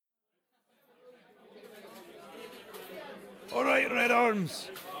Red Arms!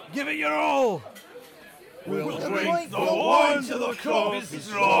 Give it your all! We'll drink the wine to the cup is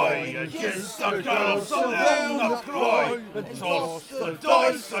dry, and kiss the girls so down the cry, and toss the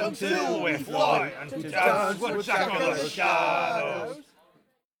dice until we fly, and dance with Jack of the Shadows.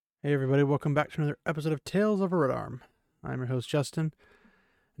 Hey everybody, welcome back to another episode of Tales of a Red Arm. I'm your host Justin.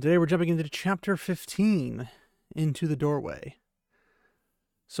 Today we're jumping into chapter 15, Into the Doorway.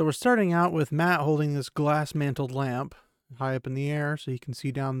 So we're starting out with Matt holding this glass-mantled lamp high up in the air so he can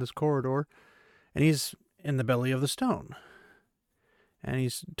see down this corridor, and he's in the belly of the stone. And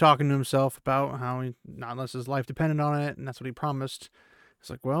he's talking to himself about how not unless his life depended on it, and that's what he promised. It's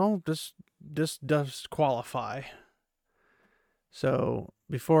like, well, this does qualify. So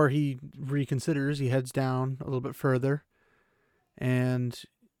before he reconsiders, he heads down a little bit further, and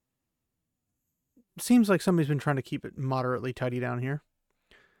it seems like somebody's been trying to keep it moderately tidy down here.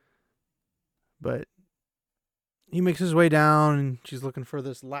 But he makes his way down, and she's looking for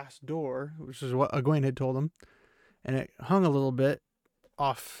this last door, which is what Egwene had told him, and it hung a little bit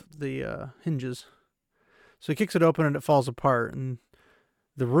off the hinges. So he kicks it open, and it falls apart, and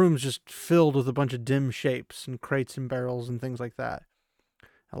the room's just filled with a bunch of dim shapes and crates and barrels and things like that.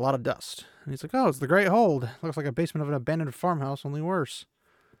 A lot of dust. And he's like, oh, it's the Great Hold. Looks like a basement of an abandoned farmhouse, only worse.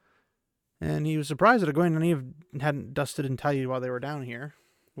 And he was surprised that Egwene and Nynaeve hadn't dusted and tidied while they were down here.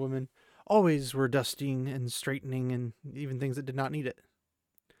 Women always were dusting and straightening and even things that did not need it.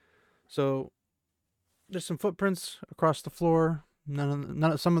 So there's some footprints across the floor.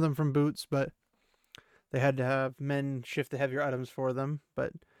 Some of them from boots, but they had to have men shift the heavier items for them.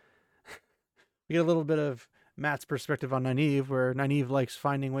 But we get a little bit of Matt's perspective on Nynaeve, where Nynaeve likes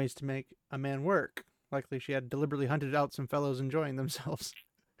finding ways to make a man work. Likely she had deliberately hunted out some fellows enjoying themselves.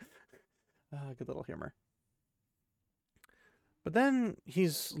 Good little humor. But then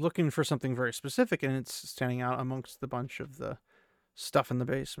he's looking for something very specific, and it's standing out amongst the bunch of the stuff in the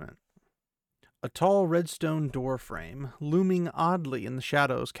basement. A tall redstone door frame, looming oddly in the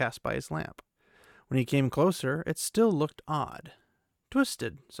shadows cast by his lamp. When he came closer, it still looked odd.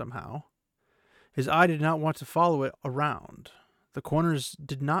 Twisted, somehow. His eye did not want to follow it around. The corners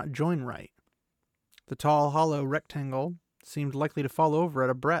did not join right. The tall, hollow rectangle seemed likely to fall over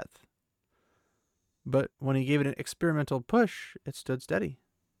at a breadth. But when he gave it an experimental push, it stood steady.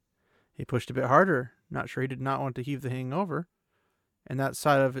 He pushed a bit harder, not sure he did not want to heave the thing over, and that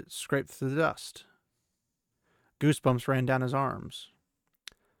side of it scraped through the dust. Goosebumps ran down his arms.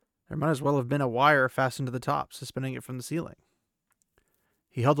 There might as well have been a wire fastened to the top, suspending it from the ceiling.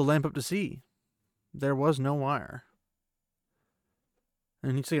 He held the lamp up to see. There was no wire.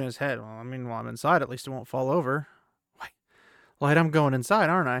 And he's thinking in his head, well, while I'm inside, at least it won't fall over. Why, light, I'm going inside,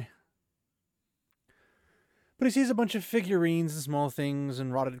 aren't I? But he sees a bunch of figurines and small things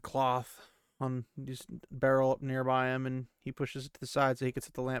and rotted cloth on this barrel up nearby him, and he pushes it to the side so he can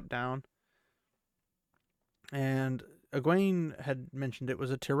set the lamp down. And Egwene had mentioned it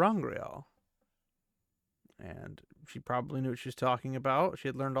was a ter'angreal. And she probably knew what she was talking about. She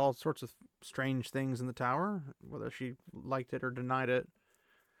had learned all sorts of strange things in the tower, whether she liked it or denied it.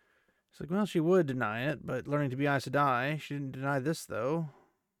 It's like, well, she would deny it, but learning to be Aes Sedai, she didn't deny this, though.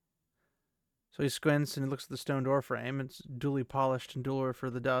 So he squints and looks at the stone door frame. It's duly polished and duller for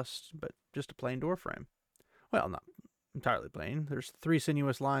the dust, but just a plain door frame. Well, not entirely plain. There's 3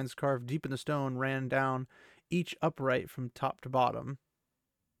 sinuous lines carved deep in the stone, ran down each upright from top to bottom.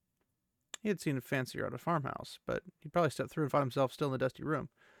 He had seen it fancier at a farmhouse, but he'd probably step through and find himself still in the dusty room.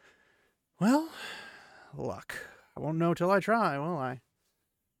 Well, luck. I won't know till I try, will I?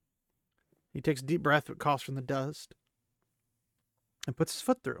 He takes a deep breath that coughs from the dust and puts his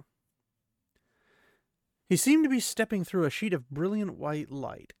foot through. He seemed to be stepping through a sheet of brilliant white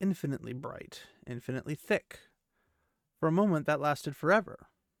light, infinitely bright, infinitely thick. For a moment that lasted forever.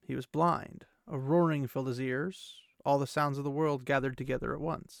 He was blind. A roaring filled his ears, all the sounds of the world gathered together at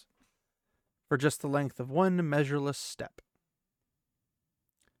once, for just the length of one measureless step.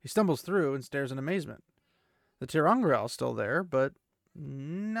 He stumbles through and stares in amazement. The ter'angreal is still there, but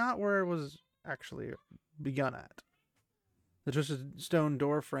not where it was actually begun at. The twisted stone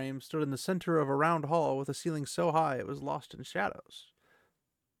door frame stood in the center of a round hall with a ceiling so high it was lost in shadows,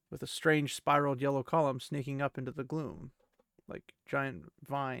 with a strange spiraled yellow column snaking up into the gloom, like giant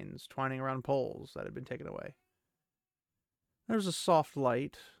vines twining around poles that had been taken away. There was a soft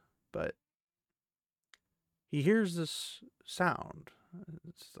light, but he hears this sound.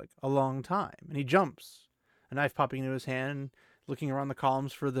 It's like a long time, and he jumps, a knife popping into his hand, looking around the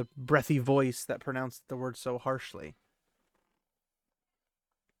columns for the breathy voice that pronounced the word so harshly.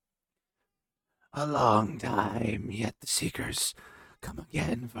 A long time, yet the seekers come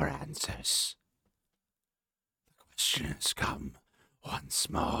again for answers. The has come once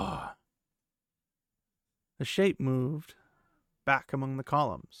more. The shape moved back among the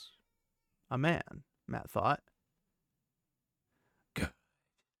columns. A man, Matt thought. Good.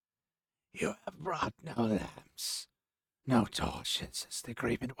 You have brought no lamps, no torches, as the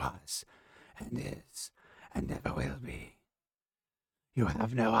agreement was, and is, and never will be. You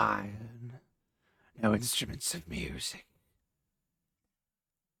have no iron, no instruments of music.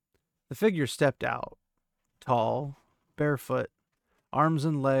 The figure stepped out, tall, barefoot, arms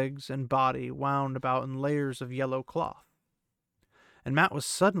and legs and body wound about in layers of yellow cloth. And Matt was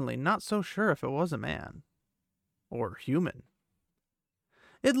suddenly not so sure if it was a man, or human.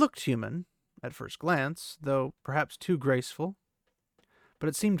 It looked human, at first glance, though perhaps too graceful, but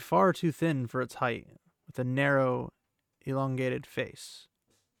it seemed far too thin for its height, with a narrow, elongated face.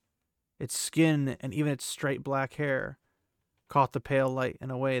 Its skin and even its straight black hair caught the pale light in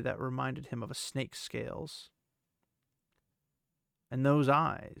a way that reminded him of a snake's scales. And those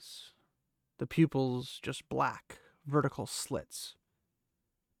eyes, the pupils just black, vertical slits.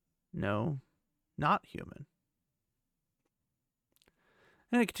 No, not human.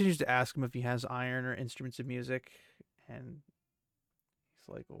 And it continues to ask him if he has iron or instruments of music, and he's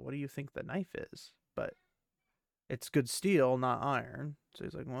like, well, what do you think the knife is? But it's good steel, not iron. So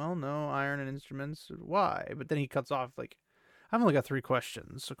he's like, well, no, iron and instruments. Why? But then he cuts off, like, I've only got 3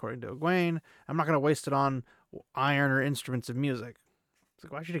 questions, according to Egwene. I'm not going to waste it on iron or instruments of music. It's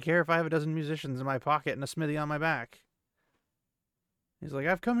like, why should I care if I have a dozen musicians in my pocket and a smithy on my back? He's like,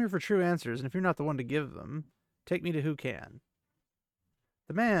 I've come here for true answers, and if you're not the one to give them, take me to who can.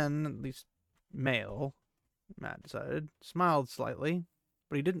 The man, at least male, Matt decided, smiled slightly,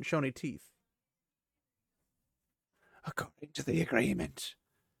 but he didn't show any teeth. According to the agreement,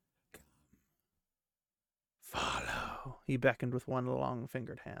 come, Follow, he beckoned with one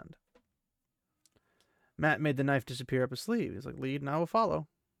long-fingered hand. Matt made the knife disappear up his sleeve. He's like, lead and I will follow.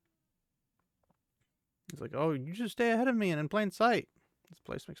 He's like, oh, you just stay ahead of me and in plain sight. This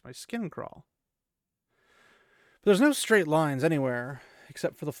place makes my skin crawl. But there's no straight lines anywhere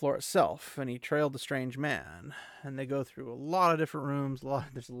except for the floor itself, and he trailed the strange man. And they go through a lot of different rooms.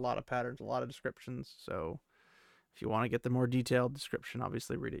 There's a lot of patterns, a lot of descriptions. So if you want to get the more detailed description,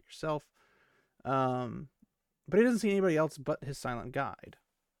 obviously read it yourself. But he doesn't see anybody else but his silent guide.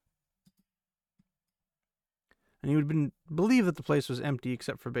 And he would believe that the place was empty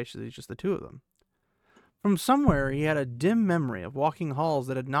except for basically just the two of them. From somewhere, he had a dim memory of walking halls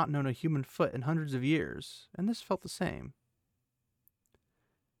that had not known a human foot in hundreds of years, and this felt the same.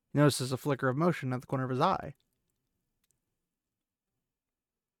 He notices a flicker of motion at the corner of his eye.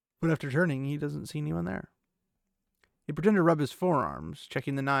 But after turning, he doesn't see anyone there. He pretended to rub his forearms,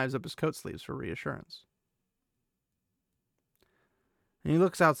 checking the knives up his coat sleeves for reassurance. And he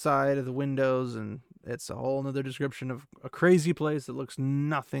looks outside of the windows, and it's a whole nother description of a crazy place that looks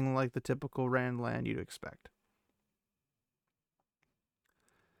nothing like the typical Randland you'd expect.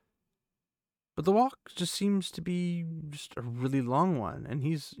 But the walk just seems to be just a really long one, and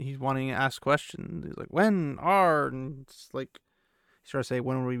he's wanting to ask questions. He's like, when are, and it's like, he's trying to say,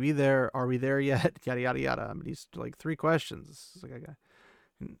 when will we be there? Are we there yet? Yada, yada, yada. But he's like, 3 questions. It's like,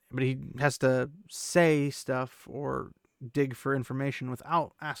 but he has to say stuff or dig for information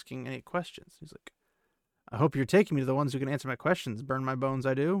without asking any questions. He's like, I hope you're taking me to the ones who can answer my questions. Burn my bones,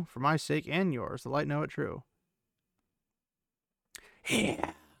 I do. For my sake and yours, the light know it true.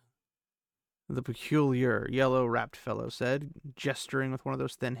 here. The peculiar, yellow-wrapped fellow said, gesturing with one of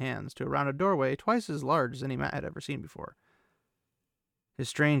those thin hands to a rounded doorway twice as large as any Matt had ever seen before. His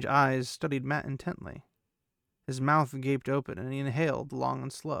strange eyes studied Matt intently. His mouth gaped open, and he inhaled long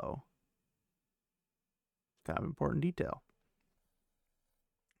and slow. Kind of important detail.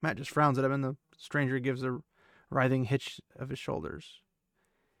 Matt just frowns at him, and the stranger gives a writhing hitch of his shoulders.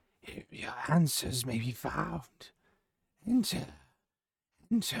 Here your answers may be found. Enter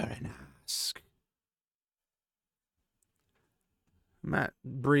and ask. Matt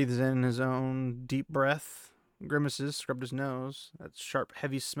breathes in his own deep breath, grimaces, scrubbed his nose. That sharp,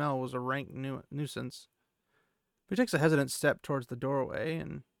 heavy smell was a rank nuisance. But he takes a hesitant step towards the doorway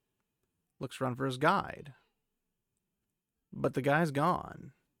and looks around for his guide. But the guy's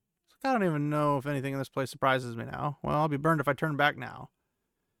gone. It's like, I don't even know if anything in this place surprises me now. Well, I'll be burned if I turn back now.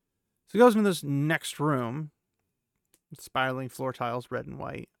 So he goes into this next room, with spiraling floor tiles, red and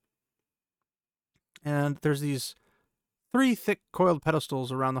white. And there's these 3 thick coiled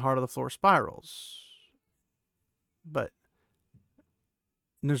pedestals around the heart of the floor spirals. But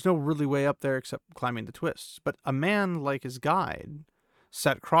there's no really way up there except climbing the twists. But a man like his guide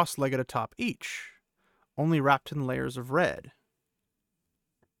sat cross-legged atop each, only wrapped in layers of red.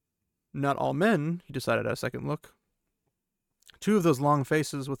 Not all men, he decided at a second look, Two of those long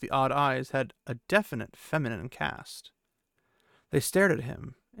faces with the odd eyes had a definite feminine cast. They stared at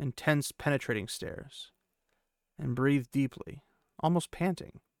him, intense, penetrating stares, and breathed deeply, almost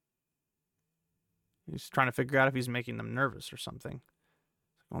panting. He's trying to figure out if he's making them nervous or something.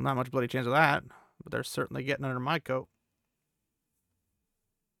 Well, not much bloody chance of that, but they're certainly getting under my coat.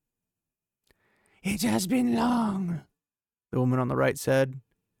 It has been long, the woman on the right said.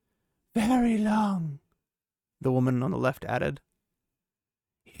 very long, The woman on the left added.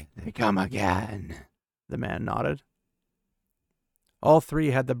 Here they come again, The man nodded. All three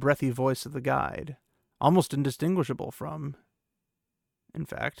had the breathy voice of the guide, almost indistinguishable from, in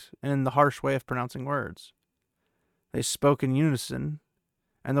fact, and the harsh way of pronouncing words. They spoke in unison,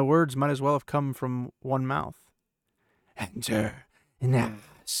 and the words might as well have come from one mouth. Enter and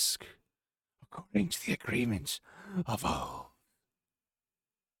ask, according to the agreement of old.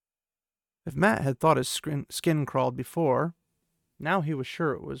 If Matt had thought his skin crawled before, now he was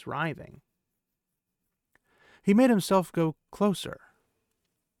sure it was writhing. He made himself go closer,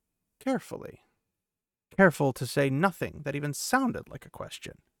 carefully, careful to say nothing that even sounded like a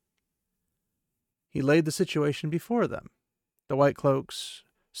question. He laid the situation before them. The White Cloaks,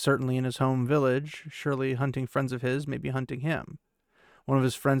 certainly in his home village, surely hunting friends of his, maybe hunting him. One of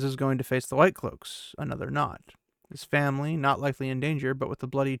his friends is going to face the White Cloaks, another not. His family, not likely in danger, but with the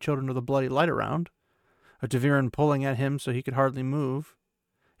bloody children of the bloody light around. A Taviran pulling at him so he could hardly move.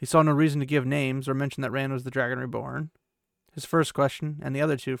 He saw no reason to give names or mention that Rand was the Dragon Reborn. His first question, and the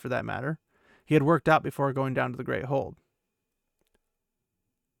other two for that matter, he had worked out before going down to the Great Hold.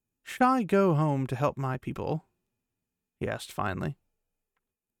 "Shall I go home to help my people?" he asked finally.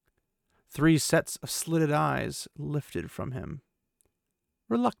 Three sets of slitted eyes lifted from him.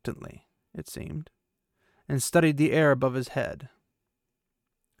 Reluctantly, it seemed, and studied the air above his head.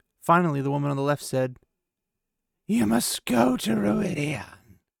 Finally, the woman on the left said, You must go to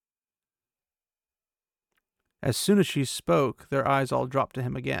Ruidian. As soon as she spoke, their eyes all dropped to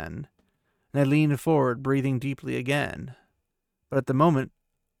him again, and they leaned forward, breathing deeply again. But at the moment,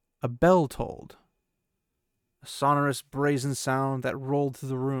 a bell tolled, a sonorous brazen sound that rolled through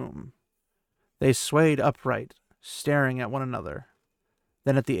the room. They swayed upright, staring at one another,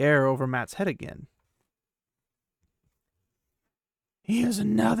 then at the air over Matt's head again. Here's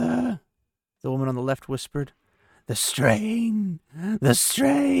another, the woman on the left whispered. The strain, the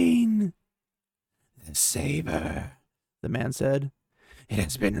strain. The saber, the man said. It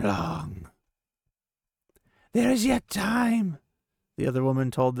has been long. There is yet time, the other woman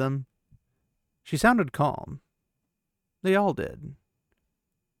told them. She sounded calm. They all did.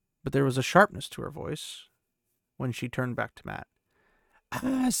 But there was a sharpness to her voice when she turned back to Matt.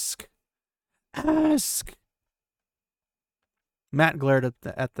 Ask, ask. Matt glared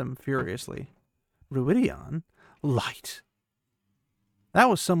at them furiously. Ruidian? Light. That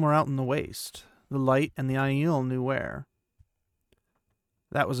was somewhere out in the waste. The light and the Aiel knew where.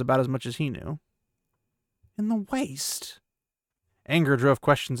 That was about as much as he knew. In the waste? Anger drove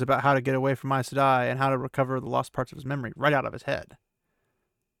questions about how to get away from Aes Sedai and how to recover the lost parts of his memory right out of his head.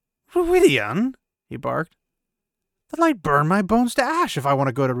 Ruidian? He barked. The light burn my bones to ash if I want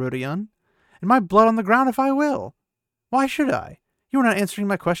to go to Ruidian, and my blood on the ground if I will. Why should I? You are not answering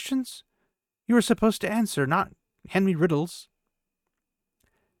my questions. You are supposed to answer, not hand me riddles.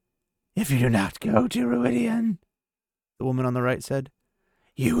 If you do not go to Ruidian, the woman on the right said,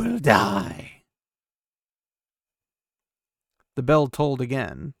 you will die. The bell tolled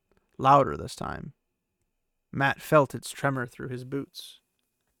again, louder this time. Matt felt its tremor through his boots.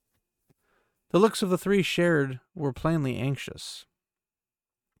 The looks of the three shared were plainly anxious.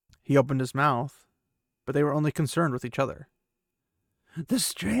 He opened his mouth, but they were only concerned with each other. The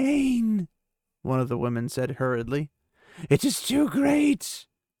strain, one of the women said hurriedly. It is too great.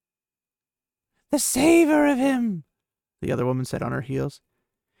 The savor of him, the other woman said on her heels.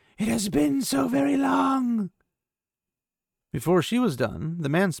 It has been so very long. Before she was done, the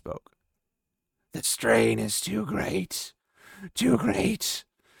man spoke. The strain is too great. Too great.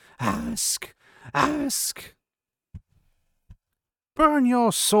 Ask, ask. Burn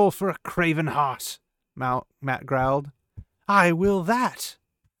your soul for a craven heart, Matt growled. I will that.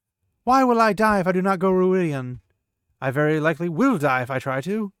 Why will I die if I do not go Ruidian? I very likely will die if I try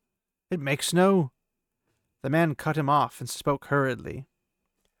to. It makes no... The man cut him off and spoke hurriedly.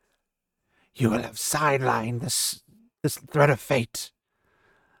 You will have sidelined this thread of fate,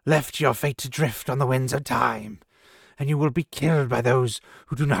 left your fate to drift on the winds of time, and you will be killed by those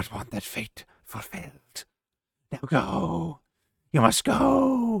who do not want that fate fulfilled. Now go. You must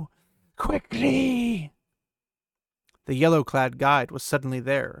go. Quickly. The yellow-clad guide was suddenly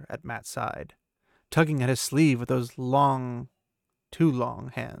there at Matt's side, tugging at his sleeve with those long, 2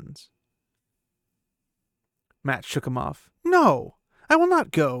 long hands. Matt shook him off. "No, I will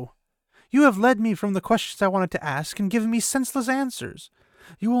not go. You have led me from the questions I wanted to ask and given me senseless answers.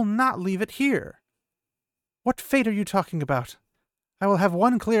 You will not leave it here. What fate are you talking about? I will have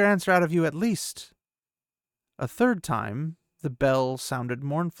one clear answer out of you at least." A third time, the bell sounded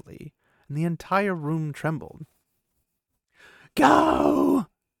mournfully, and the entire room trembled. "Go!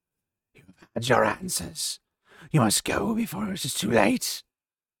 You have had your answers. You must go before it is too late."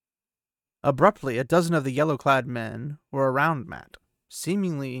 Abruptly, a dozen of the yellow-clad men were around Matt,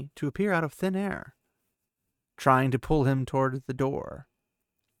 seemingly to appear out of thin air, trying to pull him toward the door.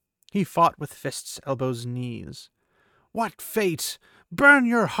 He fought with fists, elbows, knees. "What fate? Burn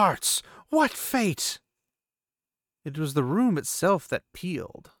your hearts! What fate?" It was the room itself that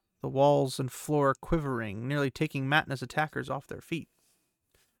peeled, the walls and floor quivering, nearly taking Matt and his attackers off their feet.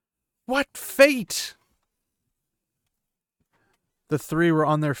 "What fate?" The 3 were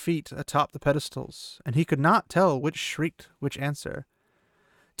on their feet atop the pedestals, and he could not tell which shrieked which answer.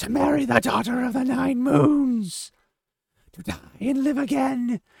 "To marry the daughter of the 9 moons. To die and live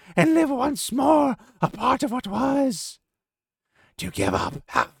again, and live once more a part of what was. To give up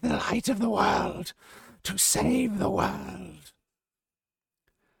half the light of the world, to save the world."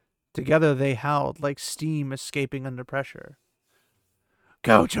 Together they howled like steam escaping under pressure.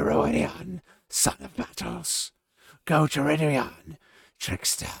 "Go to Ruidion, son of battles. Go to Ruidion,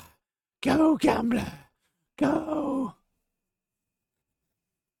 trickster. Go, gambler. Go."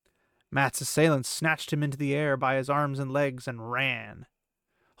 Matt's assailants snatched him into the air by his arms and legs and ran,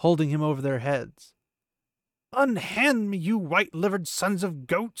 holding him over their heads. "Unhand me, you white-livered sons of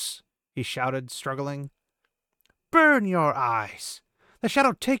goats!" he shouted, struggling. "Burn your eyes! The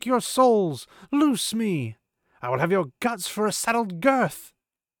shadow take your souls! Loose me! I will have your guts for a saddled girth!"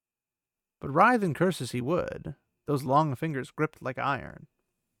 But writhe and curse as he would, those long fingers gripped like iron.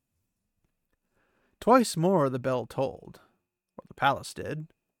 Twice more the bell tolled, or the palace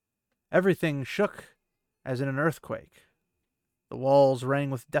did. Everything shook as in an earthquake. The walls rang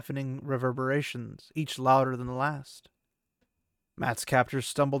with deafening reverberations, each louder than the last. Matt's captors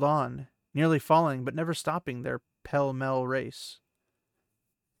stumbled on, nearly falling but never stopping their pell-mell race.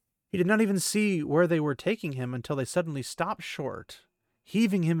 He did not even see where they were taking him until they suddenly stopped short,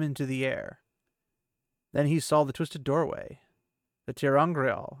 heaving him into the air. Then he saw the twisted doorway, the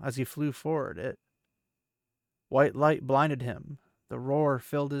ter'angreal as he flew forward it. White light blinded him. The roar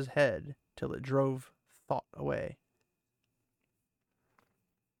filled his head till it drove thought away.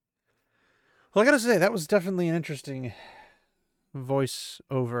 Well, I gotta say, that was definitely an interesting voice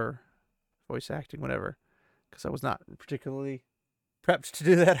acting, whatever, because I was not particularly prepped to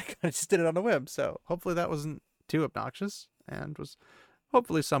do that. I kind of just did it on a whim, so hopefully that wasn't too obnoxious and was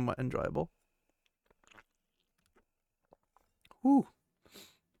hopefully somewhat enjoyable. Whew.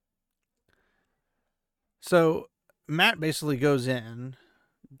 So Matt basically goes in,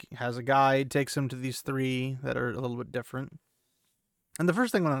 has a guide, takes him to these 3 that are a little bit different. And the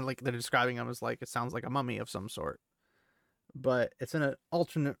first thing when they're describing him is it sounds like a mummy of some sort. But it's in an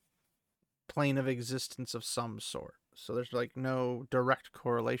alternate plane of existence of some sort. So there's no direct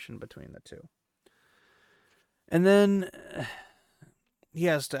correlation between the 2. And then he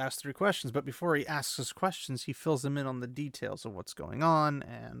has to ask 3 questions, but before he asks his questions, he fills them in on the details of what's going on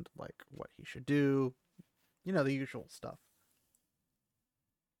and what he should do. The usual stuff.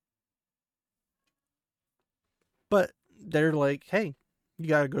 But they're like, "Hey, you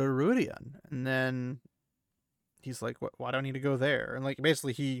gotta go to Ruidion." And then he's like, "Why do I need to go there?" And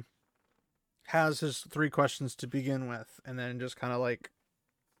basically he has his 3 questions to begin with, and then just kind of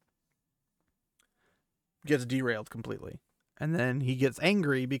gets derailed completely. And then he gets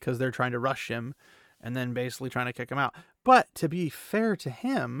angry because they're trying to rush him and then basically trying to kick him out. But to be fair to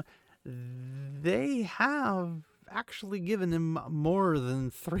him, they have actually given him more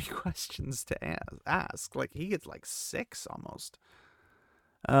than 3 questions to ask. He gets 6 almost.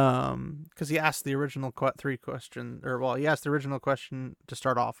 Because he asked the original 3 question, he asked the original question to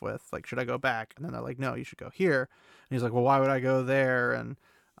start off with, should I go back? And then they're like, "No, you should go here." And he's like, "Well, why would I go there? And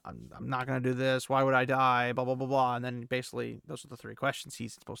I'm not going to do this. Why would I die? Blah, blah, blah, blah." And then basically those are the 3 questions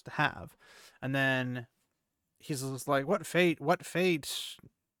he's supposed to have. And then he's just like, "What fate? What fate?"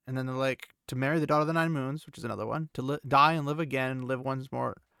 And then they're like, "To marry the daughter of the 9 moons," which is another one. "To die and live again and live once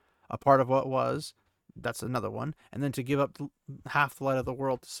more a part of what was." That's another one. And then to give up half the light of the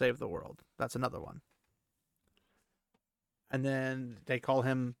world to save the world. That's another one. And then they call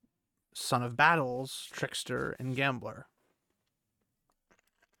him son of battles, trickster, and gambler.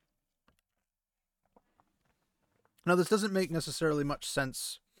 Now, this doesn't make necessarily much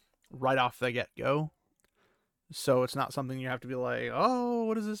sense right off the get-go. So it's not something you have to be like, oh,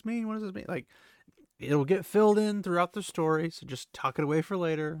 what does this mean? What does this mean? Like, it'll get filled in throughout the story, so just tuck it away for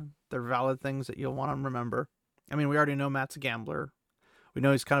later. They're valid things that you'll want to remember. I mean, we already know Matt's a gambler. We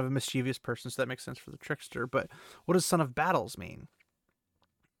know he's kind of a mischievous person, so that makes sense for the trickster. But what does Son of Battles mean?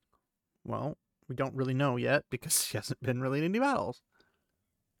 Well, we don't really know yet because he hasn't been really in any battles.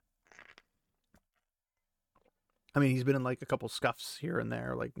 I mean, he's been in like a couple scuffs here and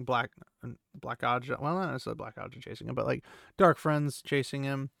there, like Black Odja. Well, not necessarily Black Odja chasing him, but like Dark Friends chasing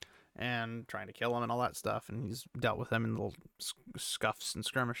him and trying to kill him and all that stuff. And he's dealt with them in little scuffs and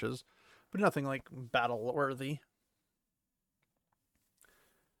skirmishes, but nothing like battle worthy.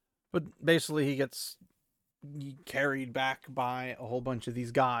 But basically, he gets carried back by a whole bunch of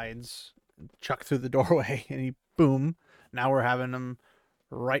these guides, chucked through the doorway, and he, boom, now we're having him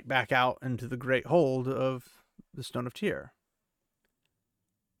right back out into the great hold of the Stone of Tyr.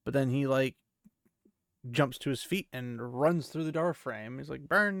 But then he, like, jumps to his feet and runs through the door frame. He's like,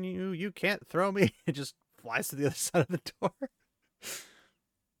 burn you, you can't throw me. It just flies to the other side of the door.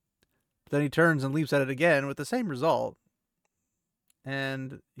 Then he turns and leaps at it again with the same result.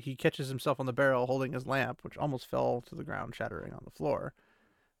 And he catches himself on the barrel holding his lamp, which almost fell to the ground, shattering on the floor.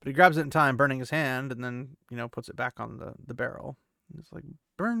 But he grabs it in time, burning his hand, and then, puts it back on the barrel. It's like,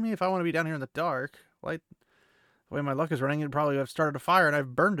 burn me if I want to be down here in the dark. Like, the way my luck is running, it'd probably have started a fire and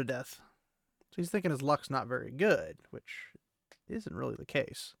I've burned to death. So he's thinking his luck's not very good, which isn't really the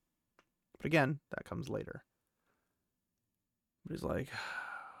case. But again, that comes later. But he's like,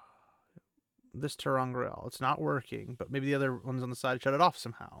 this ter'angreal, it's not working, but maybe the other ones on the side shut it off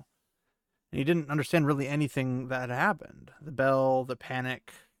somehow. And he didn't understand really anything that had happened. The bell, the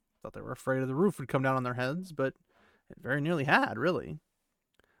panic, thought they were afraid of the roof would come down on their heads, but it very nearly had, really.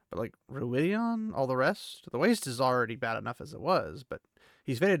 But like Ruidion, all the rest, the waste is already bad enough as it was, but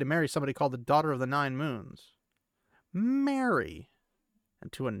he's fated to marry somebody called the Daughter of the Nine Moons. Marry.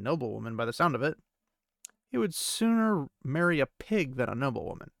 And to a noblewoman by the sound of it. He would sooner marry a pig than a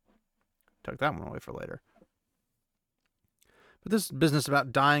noblewoman. Tuck that one away for later. But this business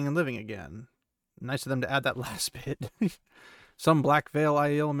about dying and living again. Nice of them to add that last bit. Some Black Veil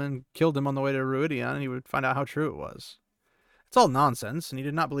Aielman killed him on the way to Ruidion, and he would find out how true it was. It's all nonsense, and he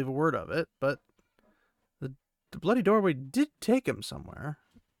did not believe a word of it, but the bloody doorway did take him somewhere,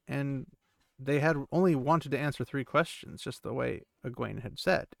 and they had only wanted to answer 3 questions, just the way Egwene had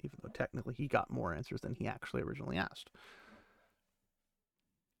said, even though technically he got more answers than he actually originally asked.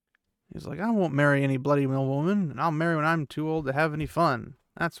 He's like, I won't marry any bloody woman, and I'll marry when I'm too old to have any fun.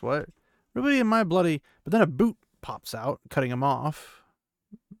 That's what. Ruby and my bloody... But then a boot pops out, cutting him off,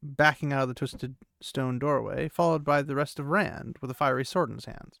 backing out of the twisted stone doorway, followed by the rest of Rand, with a fiery sword in his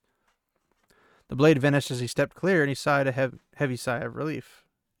hands. The blade vanished as he stepped clear, and he sighed a heavy sigh of relief.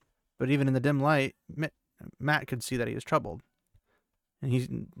 But even in the dim light, Matt could see that he was troubled. And he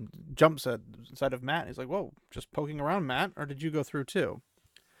jumps at the side of Matt, and he's like, whoa, just poking around, Matt, or did you go through too?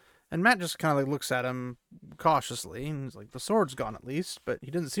 And Matt just kind of like looks at him cautiously, and he's like, the sword's gone at least, but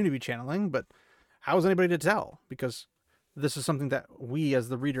he doesn't seem to be channeling, but how is anybody to tell? Because this is something that we as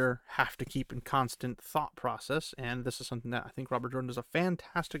the reader have to keep in constant thought process, and this is something that I think Robert Jordan does a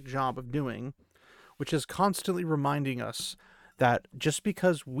fantastic job of doing, which is constantly reminding us that just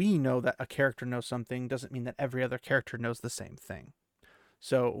because we know that a character knows something doesn't mean that every other character knows the same thing.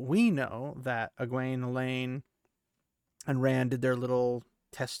 So we know that Egwene, Elaine, and Rand did their little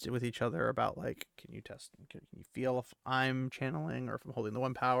test with each other about, like, can you feel if I'm channeling or if I'm holding the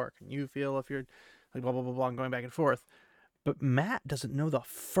one power? Can you feel if you're, like, blah, blah, blah, blah, and going back and forth? But Matt doesn't know the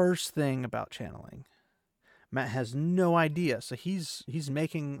first thing about channeling. Matt has no idea. So he's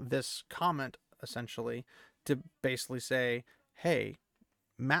making this comment, essentially, to basically say, hey,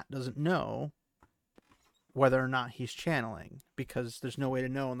 Matt doesn't know whether or not he's channeling, because there's no way to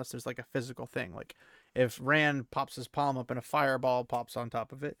know unless there's, like, a physical thing. Like, if Rand pops his palm up and a fireball pops on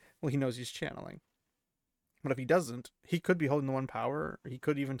top of it, well, he knows he's channeling. But if he doesn't, he could be holding the one power. He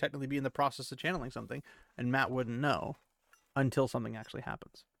could even technically be in the process of channeling something, and Matt wouldn't know until something actually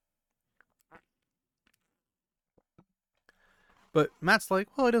happens. But Matt's like,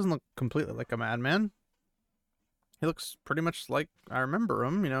 well, he doesn't look completely like a madman. He looks pretty much like I remember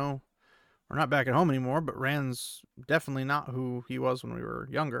him, We're not back at home anymore, but Rand's definitely not who he was when we were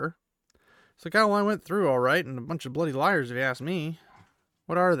younger. It's like, oh, I went through all right, and a bunch of bloody liars, if you ask me.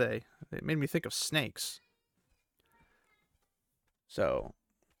 What are they? They made me think of snakes. So,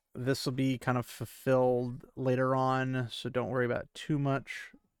 this will be kind of fulfilled later on, so don't worry about it too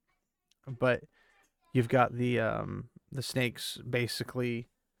much. But you've got the snakes basically,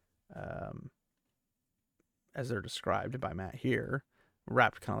 as they're described by Matt here,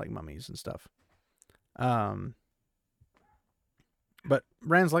 wrapped kind of like mummies and stuff. But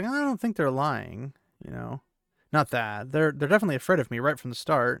Rand's like, I don't think they're lying, you know. Not that. They're definitely afraid of me right from the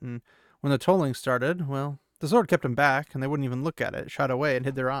start, and when the tolling started, well, the sword kept them back, and they wouldn't even look at it, shot away and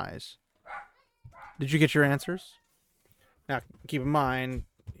hid their eyes. Did you get your answers? Now, keep in mind,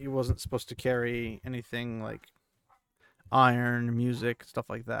 he wasn't supposed to carry anything like iron, music, stuff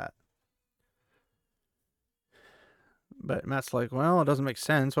like that. But Matt's like, well, it doesn't make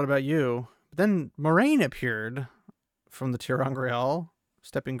sense. What about you? But then Moraine appeared from the ter'angreal,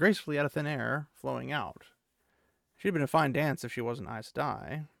 stepping gracefully out of thin air, flowing out. She'd have been a fine dance if she wasn't Aes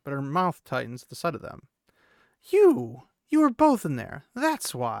Sedai, but her mouth tightens at the sight of them. You were both in there.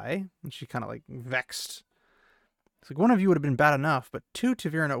 That's why. And she kind of like vexed. It's like one of you would have been bad enough, but two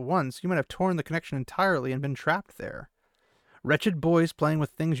ta'veren at once, you might have torn the connection entirely and been trapped there. Wretched boys playing with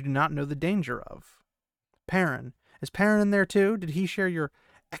things you do not know the danger of. Perrin. Is Perrin in there too? Did he share your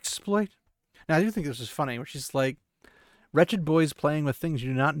exploit? Now, I do think this is funny, where she's like, wretched boys playing with things you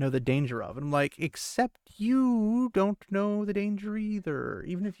do not know the danger of. And I'm like, except you don't know the danger either.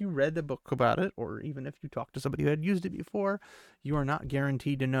 Even if you read a book about it, or even if you talked to somebody who had used it before, you are not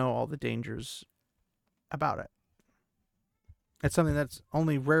guaranteed to know all the dangers about it. It's something that's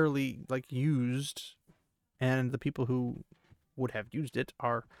only rarely like used, and the people who would have used it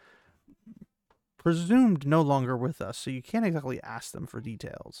are presumed no longer with us, so you can't exactly ask them for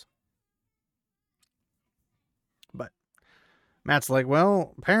details. But Matt's like,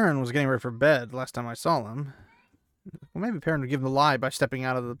 well, Perrin was getting ready for bed last time I saw him. Well, maybe Perrin would give him the lie by stepping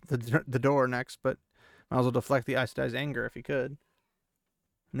out of the door next, but might as well deflect the Aes Sedai's anger if he could.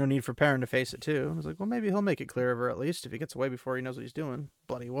 No need for Perrin to face it, too. I was like, well, maybe he'll make it clear of her at least if he gets away before he knows what he's doing.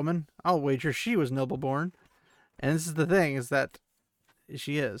 Bloody woman. I'll wager she was noble-born. And this is the thing, is that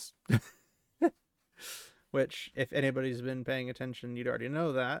she is. Which, if anybody's been paying attention, you'd already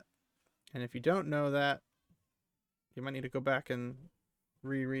know that. And if you don't know that, you might need to go back and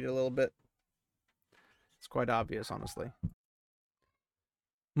reread a little bit. It's quite obvious, honestly.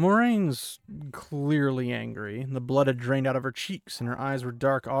 Moraine's clearly angry. The blood had drained out of her cheeks, and her eyes were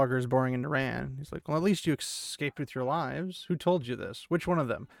dark augers boring into Rand. He's like, well, at least you escaped with your lives. Who told you this? Which one of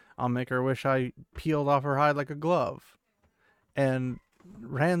them? I'll make her wish I peeled off her hide like a glove. And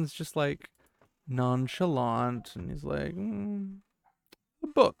Rand's just like nonchalant, and he's like, a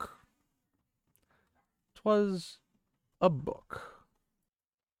book. 'Twas a book.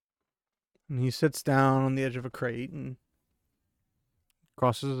 And he sits down on the edge of a crate and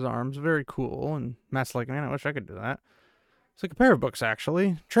crosses his arms, very cool, and Matt's like, man, I wish I could do that. It's like a pair of books,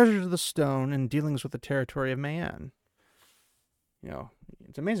 actually. Treasures of the Stone and Dealings with the Territory of Mayenne. You know,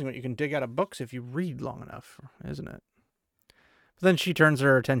 it's amazing what you can dig out of books if you read long enough, isn't it? But then she turns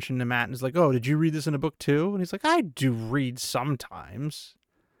her attention to Matt and is like, oh, did you read this in a book too? And he's like, I do read sometimes.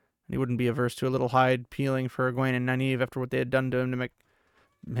 And he wouldn't be averse to a little hide peeling for Egwene and Nynaeve after what they had done to him to make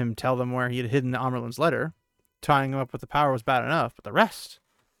him tell them where he had hidden the Amerlin's letter. Tying him up with the power was bad enough, but the rest...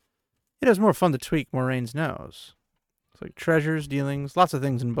 It was more fun to tweak Moraine's nose. It's like treasures, dealings, lots of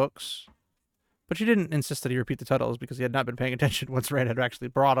things in books. But she didn't insist that he repeat the titles because he had not been paying attention once Rand had actually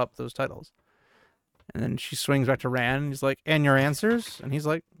brought up those titles. And then she swings back to Rand, and he's like, and your answers? And he's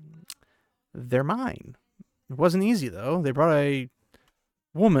like, they're mine. It wasn't easy, though. They brought a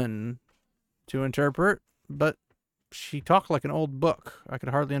woman to interpret, but she talked like an old book. I could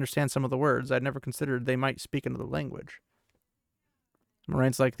hardly understand some of the words. I'd never considered they might speak another language.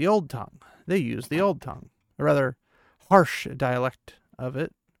 Moraine's like, the old tongue. They use the old tongue. A rather harsh dialect of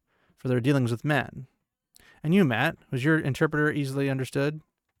it for their dealings with men. And you, Matt, was your interpreter easily understood?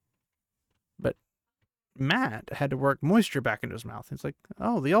 But Matt had to work moisture back into his mouth. He's like,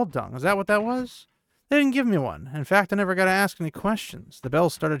 oh, the old tongue. Is that what that was? They didn't give me one. In fact, I never got to ask any questions. The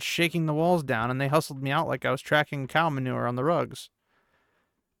bells started shaking the walls down, and they hustled me out like I was tracking cow manure on the rugs.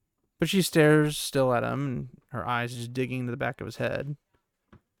 But she stares still at him, and her eyes just digging into the back of his head.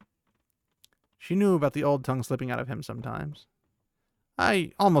 She knew about the old tongue slipping out of him sometimes.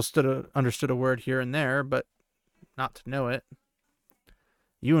 I almost understood a word here and there, but not to know it.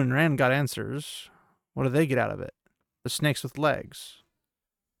 You and Rand got answers. What do they get out of it? The snakes with legs.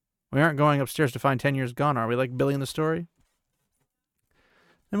 We aren't going upstairs to find 10 years gone, are we, like Billy in the story?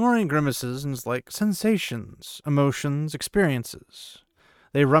 And Moraine grimaces and is like, sensations, emotions, experiences.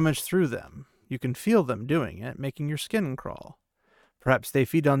 They rummage through them. You can feel them doing it, making your skin crawl. Perhaps they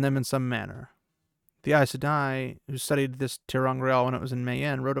feed on them in some manner. The Aes Sedai, who studied this ter'angreal when it was in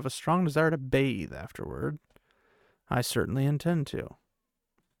Mayenne, wrote of a strong desire to bathe afterward. I certainly intend to.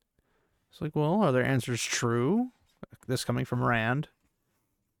 It's like, well, are their answers true? This coming from Rand.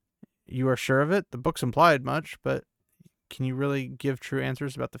 You are sure of it? The books implied much, but can you really give true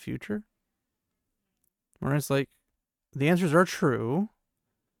answers about the future? Moraine's like, the answers are true,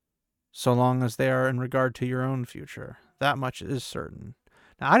 so long as they are in regard to your own future. That much is certain.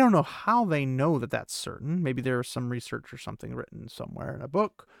 Now, I don't know how they know that that's certain. Maybe there was some research or something written somewhere in a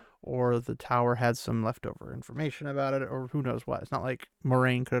book, or the tower had some leftover information about it, or who knows what. It's not like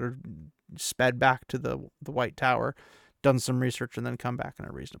Moraine could have sped back to the White Tower, done some research, and then come back in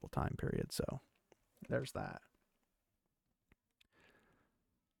a reasonable time period. So there's that.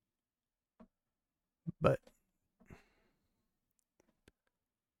 But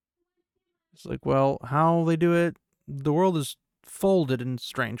it's like, well, how they do it, the world is folded in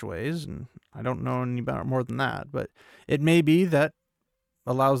strange ways, and I don't know any about it more than that, but it may be that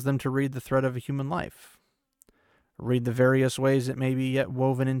allows them to read the thread of a human life, read the various ways it may be yet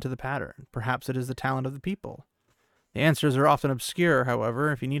woven into the pattern. Perhaps it is the talent of the people. The answers are often obscure,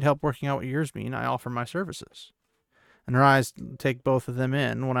 however. If you need help working out what yours mean, I offer my services. And her eyes take both of them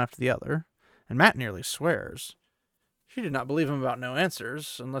in, one after the other, and Matt nearly swears. She did not believe him about no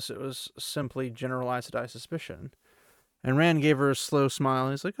answers, unless it was simply generalized suspicion. And Rand gave her a slow smile,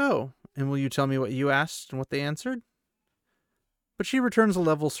 and he's like, "Oh, and will you tell me what you asked and what they answered?" But she returns a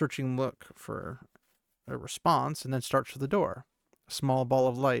level, searching look for a response, and then starts for the door. A small ball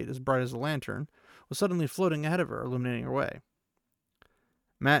of light, as bright as a lantern, was suddenly floating ahead of her, illuminating her way.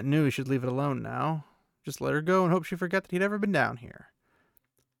 Matt knew he should leave it alone now. Just let her go and hope she forget that he'd ever been down here.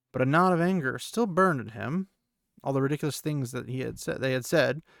 But a knot of anger still burned in him. All the ridiculous things that they had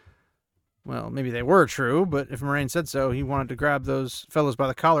said, well, maybe they were true, but if Moraine said so, he wanted to grab those fellows by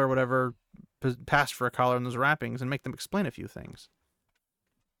the collar or whatever passed for a collar in those wrappings and make them explain a few things.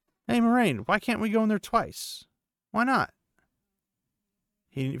 "Hey, Moraine, why can't we go in there twice? Why not?"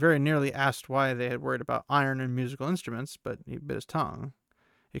 He very nearly asked why they had worried about iron and musical instruments, but he bit his tongue.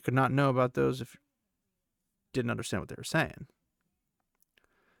 He could not know about those if he didn't understand what they were saying.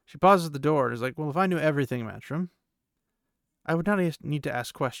 She pauses at the door and is like, "Well, if I knew everything, Matrim, I would not need to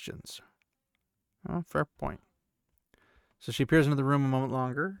ask questions." Oh, fair point. So she peers into the room a moment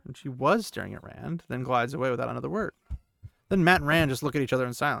longer, and she was staring at Rand, then glides away without another word. Then Matt and Rand just look at each other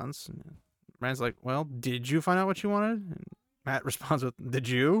in silence. And Rand's like, "Well, did you find out what you wanted?" And Matt responds with, "Did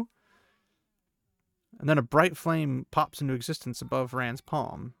you?" And then a bright flame pops into existence above Rand's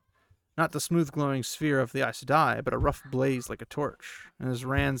palm. Not the smooth glowing sphere of the Aes Sedai, but a rough blaze like a torch. And as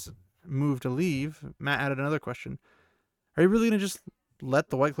Rand's moved to leave, Matt added another question. "Are you really going to just let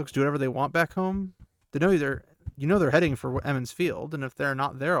the White Cloaks do whatever they want back home? They know they're heading for Emond's Field, and if they're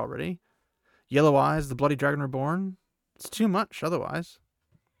not there already, Yellow Eyes, the Bloody Dragon Reborn, it's too much otherwise.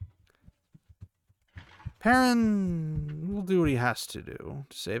 Perrin will do what he has to do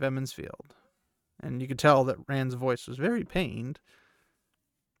to save Emond's Field." And you could tell that Rand's voice was very pained.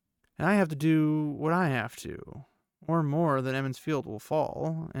 "And I have to do what I have to, or more than Emond's Field will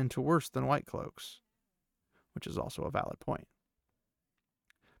fall, and to worse than White Cloaks," which is also a valid point.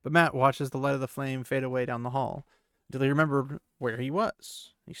 But Matt watches the light of the flame fade away down the hall, until he remembered where he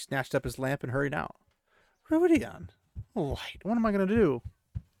was. He snatched up his lamp and hurried out. "Rudian, light, what am I going to do?"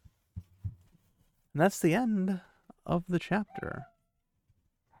 And that's the end of the chapter.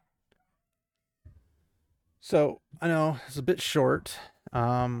 So, I know it's a bit short.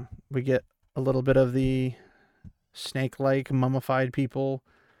 We get a little bit of the snake-like mummified people,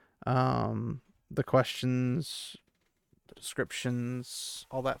 the questions, the descriptions,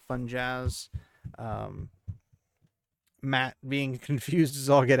 all that fun jazz. Matt being confused as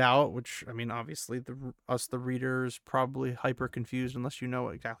all get out, which, I mean, obviously the readers probably hyper confused unless you know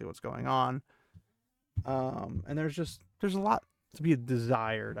exactly what's going on. And there's a lot to be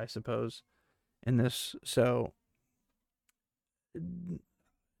desired, I suppose, in this. So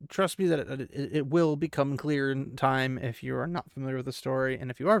trust me that it will become clear in time if you are not familiar with the story. And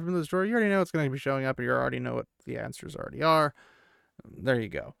if you are familiar with the story, you already know what's going to be showing up, and you already know what the answers already are. There you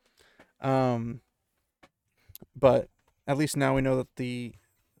go. But at least now we know that the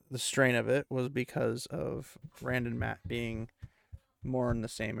strain of it was because of Rand and Matt being more in the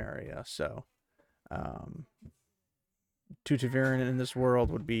same area. So to ta'veren in this world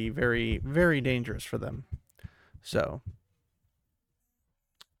would be very, very dangerous for them. So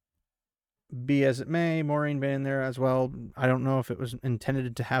be as it may, Moraine being in there as well. I don't know if it was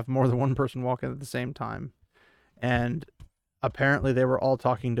intended to have more than one person walk in at the same time. And apparently they were all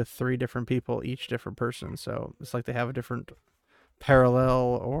talking to 3 different people, each different person. So it's like they have a different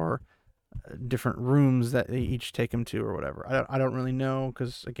parallel or different rooms that they each take them to or whatever. I don't really know,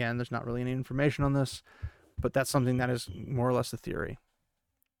 because again, there's not really any information on this, but that's something that is more or less the theory.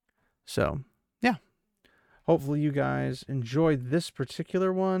 So yeah, hopefully you guys enjoyed this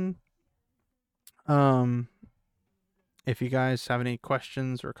particular one. If you guys have any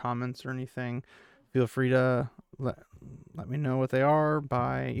questions or comments or anything, feel free to let me know what they are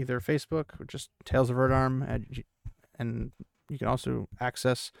by either Facebook, or just Tales of Rodarm, and you can also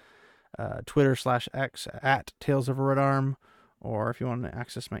access Twitter/X at Tales of Rodarm, or if you want to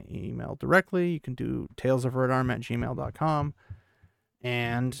access my email directly, you can do talesofrodarm@gmail.com.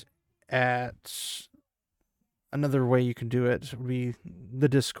 And at another way you can do it would be the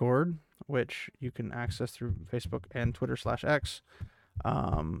Discord, which you can access through Facebook and Twitter/X.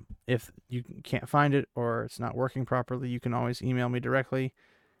 If you can't find it or it's not working properly, you can always email me directly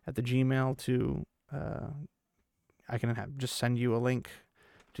at the Gmail to, I can just send you a link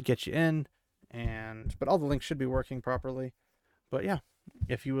to get you in, but all the links should be working properly. But yeah,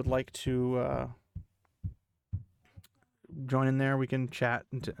 if you would like to join in there, we can chat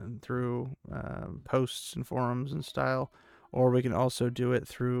through posts and forums and style, or we can also do it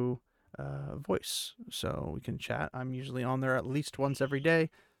through voice, so we can chat. I'm usually on there at least once every day,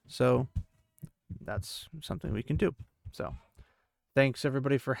 so that's something we can do. So thanks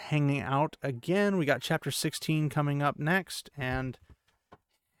everybody for hanging out again. We got chapter 16 coming up next, and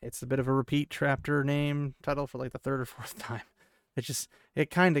it's a bit of a repeat chapter name title for like the third or fourth time.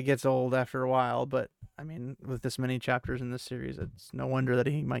 It kind of gets old after a while, but I mean, with this many chapters in this series, it's no wonder that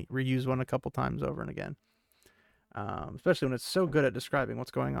he might reuse one a couple times over and again, especially when it's so good at describing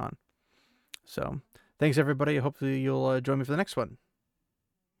what's going on. So thanks everybody. Hopefully you'll join me for the next one.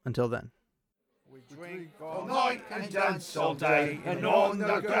 Until then. We drink all night and dance all day, and on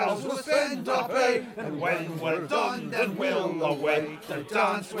the girls will spend our pay. And when we're done, then we'll away to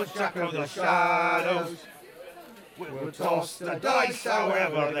dance with Jack of the Shadows. We'll toss the dice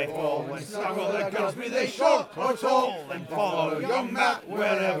however they fall, and snuggle the girls, be they short or tall, and follow young Matt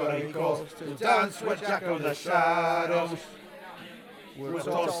wherever he goes to dance with Jack of the Shadows. We'll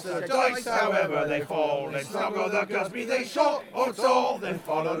toss the dice however they fall, and snuggle the girls, be they short or tall, then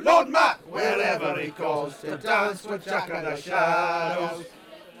follow Lord Matt wherever he goes to dance with Jack of the Shadows.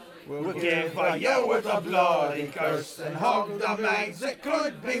 We'll give a yell with a bloody curse and hug the maids, it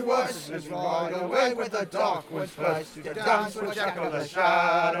could be worse, as we ride away with the Darkwood's first to dance with Jack of the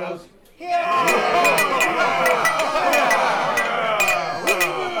Shadows. Yeah!